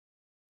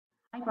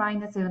Hi,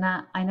 Brian, it's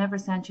Una. I never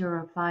sent you a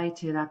reply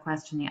to that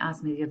question you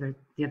asked me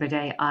the other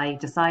day. I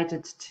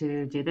decided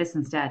to do this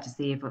instead to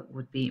see if it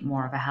would be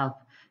more of a help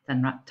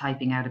than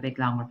typing out a big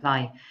long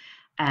reply.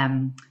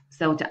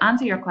 So to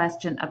answer your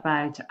question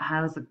about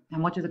how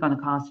much is it going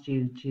to cost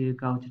you to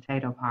go to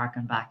Tato Park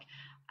and back,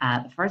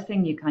 the first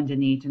thing you kind of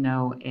need to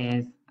know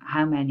is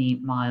how many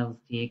miles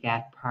do you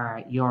get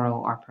per euro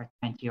or per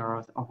 20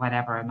 euros or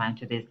whatever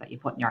amount it is that you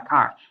put in your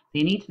car. So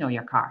you need to know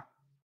your car.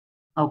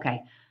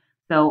 Okay,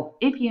 so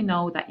if you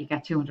know that you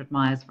get 200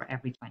 miles for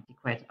every 20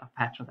 quid of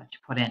petrol that you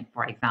put in,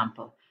 for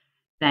example,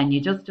 then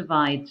you just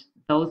divide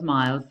those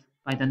miles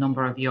by the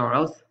number of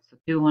euros. So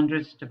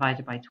 200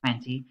 divided by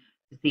 20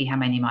 to see how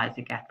many miles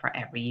you get for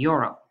every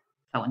euro.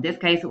 So in this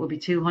case, it will be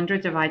 200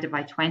 divided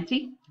by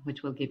 20,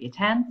 which will give you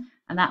 10.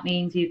 And that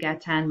means you get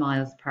 10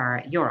 miles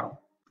per euro.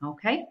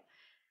 Okay.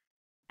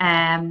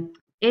 Um,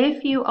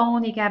 if you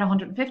only get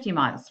 150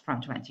 miles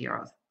from 20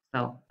 euros,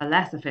 so a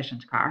less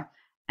efficient car,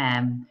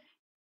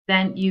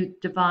 then you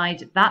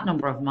divide that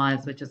number of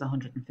miles, which is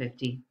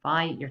 150,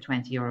 by your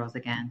 20 euros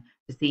again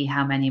to see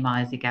how many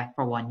miles you get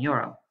for 1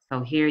 euro. So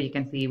here you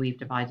can see we've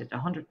divided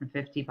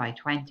 150 by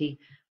 20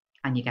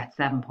 and you get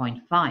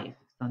 7.5.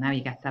 So now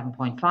you get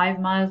 7.5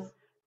 miles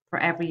for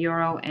every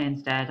euro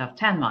instead of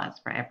 10 miles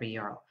for every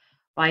euro.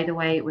 By the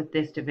way, with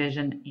this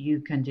division, you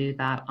can do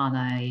that on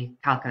a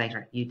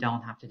calculator. You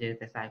don't have to do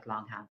this out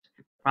longhand.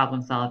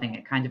 Problem solving,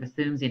 it kind of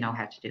assumes you know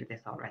how to do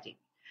this already.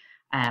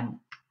 Um,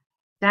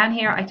 Down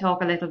here, I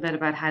talk a little bit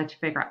about how to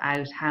figure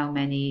out how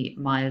many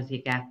miles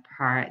you get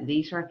per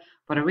litre,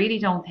 but I really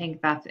don't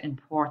think that's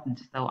important.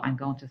 So I'm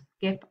going to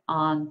skip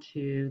on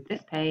to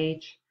this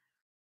page.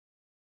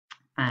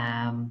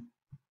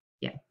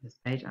 Yeah, this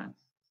page, I'm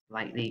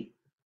slightly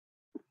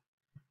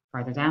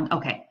further down.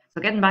 Okay, so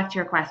getting back to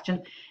your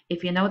question,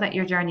 if you know that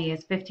your journey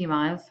is 50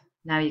 miles,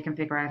 now you can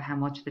figure out how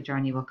much the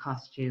journey will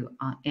cost you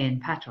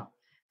in petrol.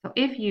 So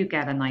if you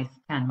get a nice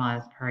 10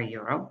 miles per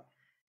euro,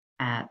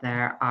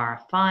 there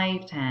are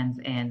 5 tens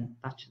in,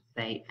 that should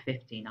say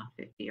 50, not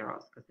 50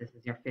 euros, because this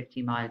is your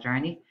 50-mile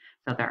journey.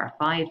 So there are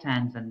 5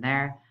 tens in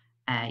there.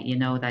 You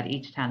know that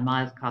each 10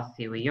 miles costs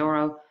you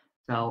 €1.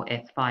 So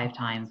it's 5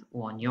 times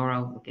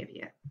 €1 will give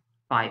you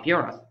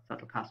 €5. So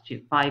it'll cost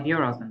you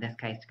 €5 in this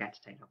case to get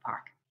to Taylor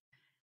Park.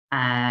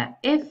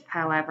 If,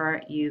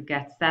 however, you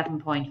get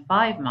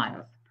 7.5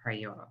 miles per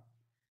euro,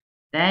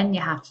 then you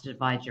have to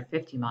divide your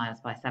 50 miles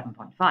by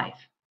 7.5.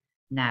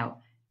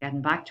 Now,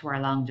 getting back to our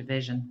long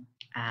division,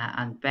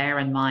 and bear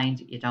in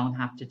mind, you don't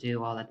have to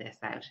do all of this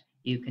out.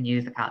 You can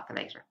use a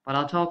calculator, but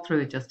I'll talk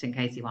through it just in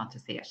case you want to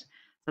see it.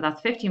 So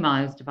that's 50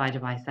 miles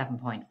divided by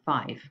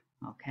 7.5,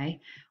 okay?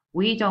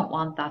 We don't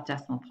want that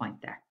decimal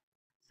point there.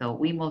 So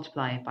we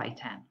multiply it by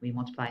 10. We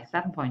multiply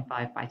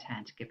 7.5 by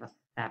 10 to give us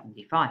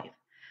 75.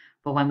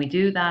 But when we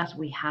do that,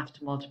 we have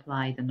to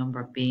multiply the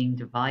number being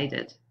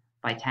divided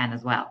by 10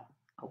 as well,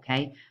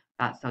 okay?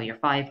 So your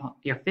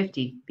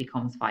 50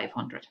 becomes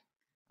 500,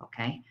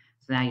 okay?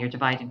 So now you're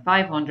dividing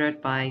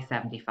 500 by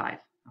 75,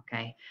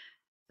 okay?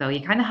 So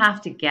you kind of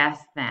have to guess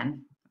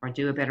then, or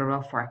do a bit of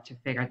rough work to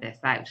figure this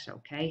out,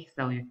 okay?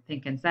 So you're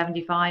thinking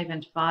 75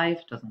 into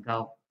 5 doesn't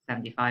go,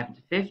 75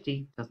 into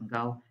 50 doesn't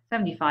go,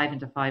 75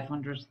 into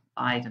 500,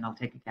 I don't know,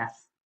 take a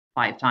guess,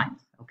 5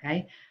 times,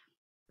 okay?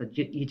 So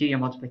you do your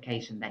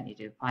multiplication, then you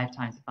do 5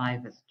 times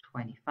 5 is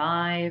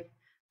 25,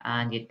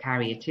 and you'd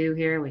carry a 2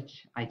 here,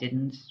 which I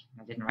didn't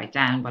write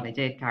down, but I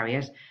did carry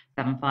it.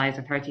 7 fives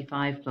are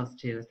 35, plus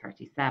 2 is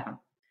 37.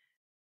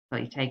 So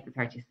you take the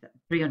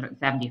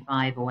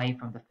 375 away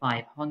from the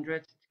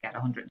 500 to get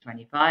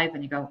 125,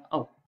 and you go,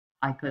 oh,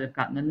 I could have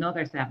gotten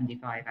another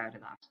 75 out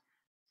of that.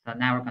 So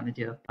now we're going to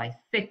do it by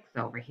 6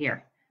 over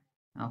here.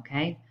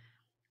 Okay,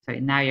 so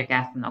now you're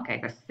guessing, okay,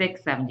 there's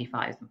 6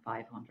 75s and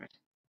 500.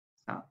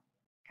 So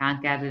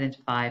can't get it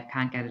into 5,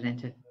 can't get it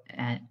into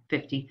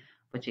 50,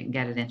 but you can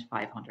get it into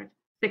 500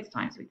 6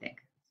 times, we think.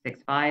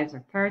 6 fives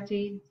are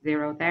 30,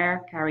 0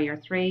 there, carry your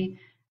 3.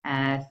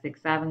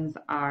 6 sevens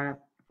are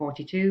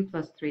 42,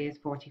 plus 3 is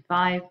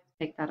 45.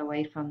 Take that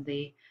away from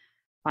the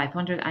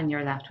 500 and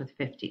you're left with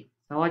 50.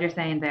 So all you're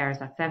saying there is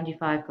that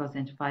 75 goes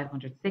into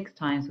 500 6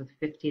 times with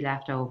 50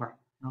 left over.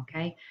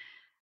 Okay.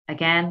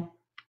 Again,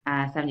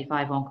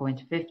 75 won't go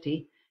into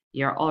 50.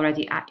 You're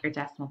already at your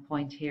decimal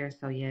point here,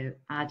 so you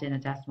add in a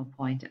decimal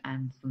point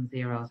and some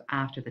zeros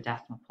after the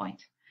decimal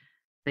point.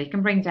 So you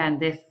can bring down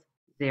this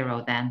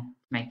 0 then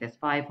to make this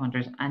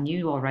 500, and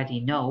you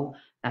already know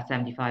that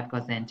 75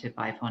 goes into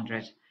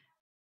 500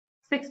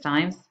 6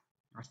 times,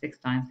 or 6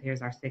 times,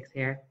 here's our 6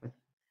 here,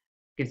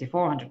 gives you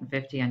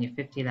 450 and you have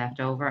 50 left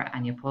over,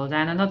 and you pull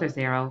down another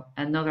 0,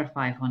 another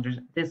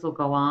 500. This will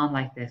go on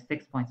like this,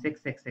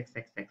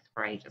 6.66666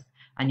 for ages.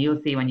 And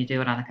you'll see when you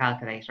do it on a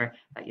calculator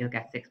that you'll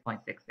get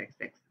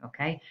 6.666,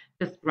 okay?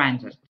 Just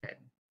round it,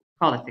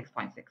 call it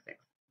 6.66,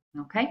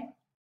 okay?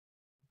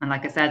 And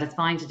like I said, it's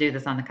fine to do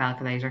this on the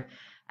calculator.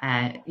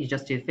 You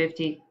just do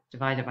 50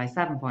 divided by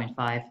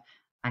 7.5,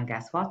 and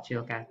guess what?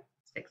 You'll get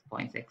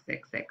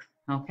 6.666,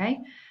 okay?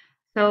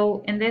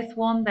 So in this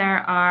one, there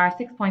are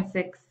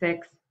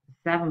 6.66,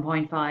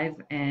 7.5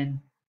 in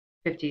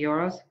 50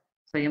 euros.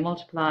 So you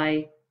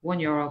multiply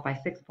 €1 by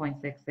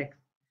 6.66.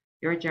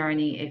 Your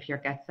journey, if you're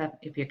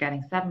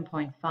getting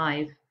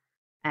 7.5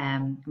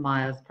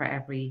 miles for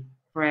every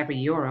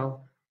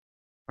euro,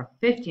 for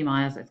 50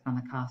 miles, it's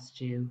going to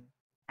cost you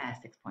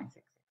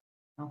 6.66.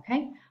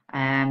 Okay.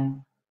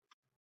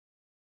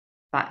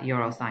 That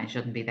euro sign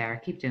shouldn't be there. I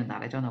keep doing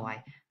that. I don't know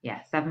why.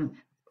 Yeah,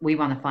 we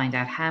want to find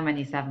out how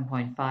many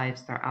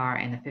 7.5s there are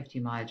in a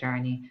 50-mile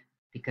journey,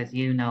 because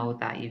you know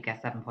that you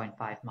get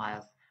 7.5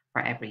 miles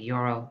for every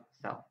euro.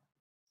 So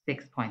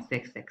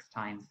 6.66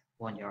 times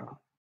 €1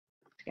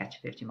 to get you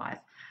 50 miles.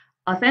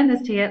 I'll send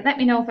this to you. Let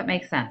me know if it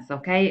makes sense.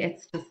 Okay.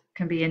 It's just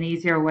can be an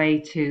easier way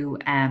to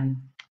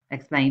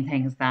explain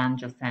things than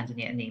just sending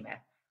you an email.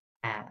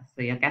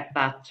 So you'll get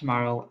that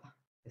tomorrow.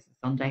 This is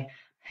Sunday.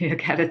 You'll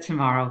get it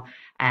tomorrow.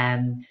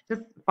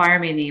 Just fire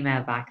me an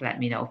email back. Let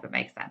me know if it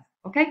makes sense.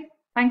 Okay.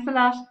 Thanks a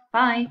lot.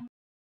 Bye.